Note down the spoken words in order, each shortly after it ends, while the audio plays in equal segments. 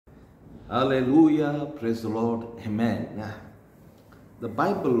Hallelujah, praise the Lord, amen. The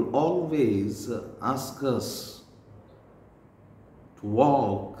Bible always asks us to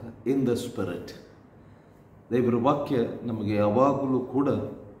walk in the Spirit. ದೇವರ ವಾಕ್ಯ ನಮಗೆ ಯಾವಾಗಲೂ ಕೂಡ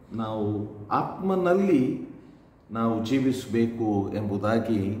ನಾವು ಆತ್ಮನಲ್ಲಿ ನಾವು ಜೀವಿಸಬೇಕು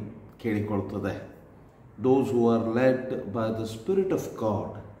ಎಂಬುದಾಗಿ ಕೇಳಿಕೊಳ್ತದೆ. Those who are led by the Spirit of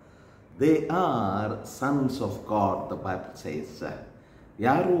God, they are sons of God, the Bible says.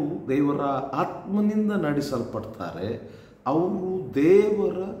 ಯಾರು ದೇವರ ಆತ್ಮನಿಂದ ನಡೆಸಲ್ಪಡ್ತಾರೆ ಅವರು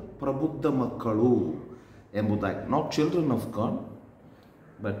ದೇವರ ಪ್ರಬುದ್ಧ ಮಕ್ಕಳು ಎಂಬುದಾಗಿ. Not children of God,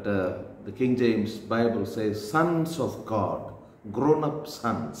 but the King James Bible says sons of God, grown up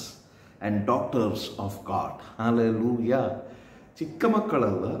sons and daughters of God. Hallelujah. ಚಿಕ್ಕ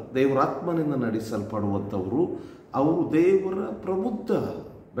ಮಕ್ಕಳಲ್ಲ, ದೇವರ ಆತ್ಮನಿಂದ ನಡೆಸಲ್ಪಡುವಂಥವರು ಅವರು ದೇವರ ಪ್ರಬುದ್ಧ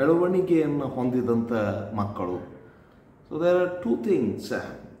ಬೆಳವಣಿಗೆಯನ್ನು ಹೊಂದಿದಂಥ ಮಕ್ಕಳು. So there are two things,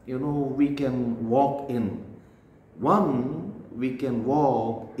 we can walk in. One, we can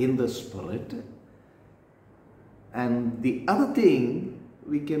walk in the Spirit, and the other thing,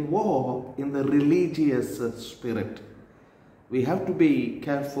 we can walk in the religious spirit. We have to be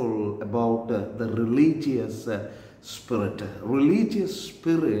careful about the religious spirit. Religious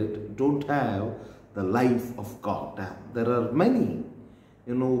spirit don't have the life of God. There are many,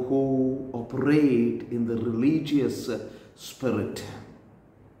 who operate in the religious spirit.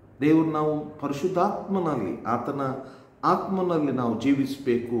 ದೇವರು ನಾವು ಪರಿಶುದ್ಧಾತ್ಮನಲ್ಲಿ ಆತನ ಆತ್ಮನಲ್ಲಿ ನಾವು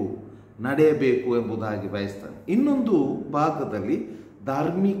ಜೀವಿಸಬೇಕು, ನಡೆಯಬೇಕು ಎಂಬುದಾಗಿ ಬಯಸ್ತಾನೆ. ಇನ್ನೊಂದು ಭಾಗದಲ್ಲಿ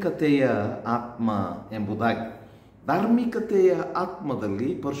ಧಾರ್ಮಿಕತೆಯ ಆತ್ಮ ಎಂಬುದಾಗಿ. ಧಾರ್ಮಿಕತೆಯ ಆತ್ಮದಲ್ಲಿ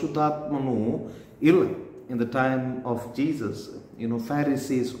ಪರಿಶುದ್ಧಾತ್ಮನು ಇಲ್ಲ. In the time of Jesus,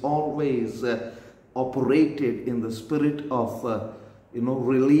 Pharisees always operated in the spirit of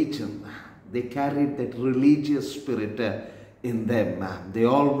religion. They carried that religious spirit in them. They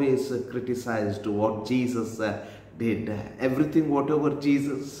always criticized what Jesus did. Everything, whatever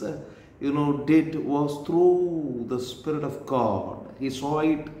Jesus did was through the Spirit of God. He saw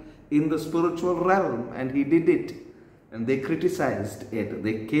it in the spiritual realm and he did it. And they criticized it.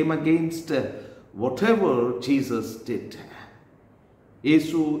 They came against whatever Jesus did.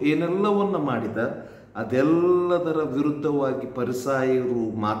 ಯೇಸು ಏನೆಲ್ಲವನ್ನ ಮಾಡಿದ ಅದೆಲ್ಲದರ ವಿರುದ್ಧವಾಗಿ ಫರಿಸಾಯರು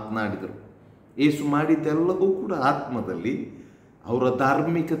ಮಾತನಾಡಿದರು. ಯೇಸು ಮಾಡಿದ್ದೆಲ್ಲವೂ ಕೂಡ ಆತ್ಮದಲ್ಲಿ, ಅವರ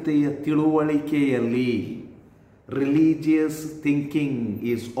ಧಾರ್ಮಿಕತೆಯ ತಿಳುವಳಿಕೆಯಲ್ಲಿ. Religious thinking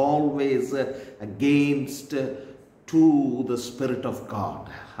is always against to the Spirit of God.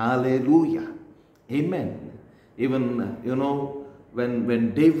 Hallelujah. Amen. Even, when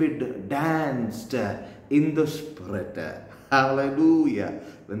David danced in the Spirit, hallelujah,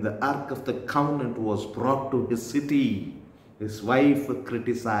 when the Ark of the Covenant was brought to his city, his wife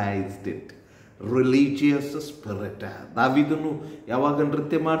criticized it. Religious spirit. ದಾವೀದನು ಯಾವಾಗ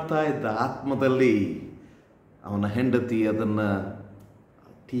ನೃತ್ಯ ಮಾಡ್ತಾ ಇದ್ದ ಆತ್ಮದಲ್ಲಿ, ಅವನ ಹೆಂಡತಿ ಅದನ್ನು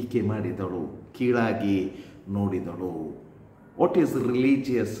ಟೀಕೆ ಮಾಡಿದಳು, ಕೀಳಾಗಿ ನೋಡಿದಳು. What is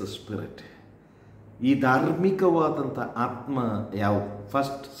religious spirit? ಈ ಧಾರ್ಮಿಕವಾದಂಥ ಆತ್ಮ ಯಾವುದು?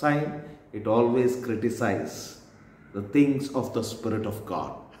 First sign, it always criticise the things of the Spirit of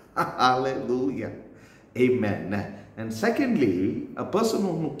God. Hallelujah. Amen. And secondly, a person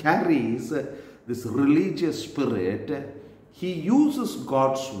who carries this religious spirit, he uses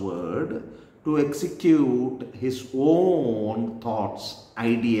God's word to execute his own thoughts,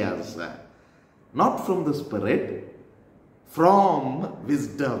 ideas. Not from the Spirit, from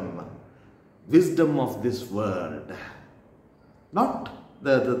wisdom. Wisdom of this world. Not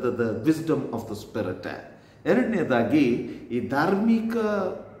the wisdom of the Spirit. ಎರಡನೇದಾಗಿ, ಈ ಧಾರ್ಮಿಕ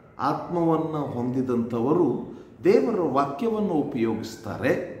ಆತ್ಮವನ್ನು ಹೊಂದಿದಂಥವರು ದೇವರ ವಾಕ್ಯವನ್ನು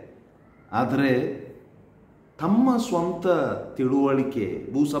ಉಪಯೋಗಿಸ್ತಾರೆ, ಆದರೆ ತಮ್ಮ ಸ್ವಂತ ತಿಳುವಳಿಕೆ,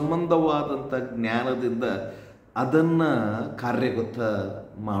 ಭೂ ಸಂಬಂಧವಾದಂಥ ಜ್ಞಾನದಿಂದ ಅದನ್ನು ಕಾರ್ಯಗತ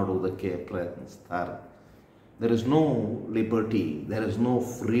ಮಾಡುವುದಕ್ಕೆ ಪ್ರಯತ್ನಿಸ್ತಾರೆ. There is no liberty, there is no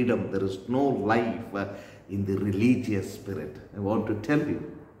freedom, there is no life in the religious spirit. I want to tell you,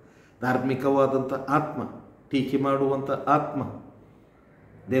 ಧಾರ್ಮಿಕವಾದಂಥ ಆತ್ಮ, ಟೀಕೆ ಮಾಡುವಂಥ ಆತ್ಮ,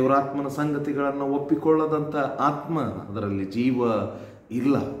 ದೇವರಾತ್ಮನ ಸಂಗತಿಗಳನ್ನು ಒಪ್ಪಿಕೊಳ್ಳದಂಥ ಆತ್ಮ, ಅದರಲ್ಲಿ ಜೀವ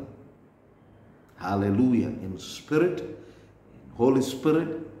ಇಲ್ಲ. Hallelujah. In spirit, in Holy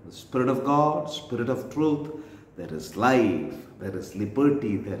Spirit, the Spirit of God, Spirit of truth, there is life, there is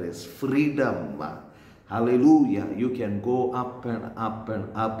liberty, there is freedom. Hallelujah. You can go up and up and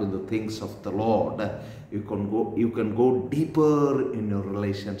up in the things of the Lord. You can go deeper in your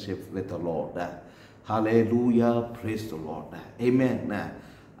relationship with the Lord. Hallelujah. Praise the Lord. Amen.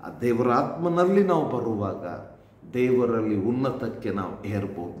 ದೇವರ ಆತ್ಮನಲ್ಲಿ ನಾವು ಬರುವಾಗ ದೇವರಲ್ಲಿ ಉನ್ನತಕ್ಕೆ ನಾವು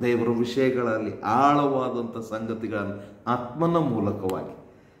ಏರ್ಬೋದು. ದೇವರ ವಿಷಯಗಳಲ್ಲಿ ಆಳವಾದಂಥ ಸಂಗತಿಗಳನ್ನು ಆತ್ಮನ ಮೂಲಕವಾಗಿ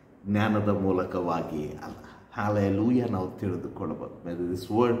ಜ್ಞಾನದ ಮೂಲಕವಾಗಿ ಅಲ್ಲ. Hallelujah, ನಾವು ತಿಳಿದುಕೊಳ್ಳಬಹುದು. May this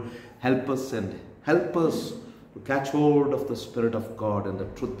word help us and help us to catch hold of the Spirit of God and the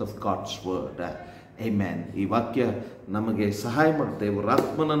truth of God's word. Amen. ಈ ವಾಕ್ಯ ನಮಗೆ ಸಹಾಯ ಮಾಡುತ್ತೆ. ದೇವರ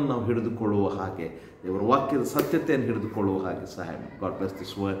ಆತ್ಮನನ್ನು ನಾವು ಹಿಡಿದುಕೊಳ್ಳುವ ಹಾಗೆ, ದೇವರ ವಾಕ್ಯದ ಸತ್ಯತೆಯನ್ನು ಹಿಡಿದುಕೊಳ್ಳುವ ಹಾಗೆ ಸಹಾಯ ಮಾಡಿ. God bless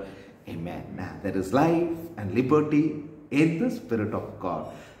this word. Amen. There is life and liberty in the Spirit of God.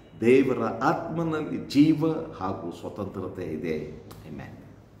 ದೇವರ ಆತ್ಮನಲ್ಲಿ ಜೀವ ಹಾಗೂ ಸ್ವತಂತ್ರತೆ ಇದೆ. Amen.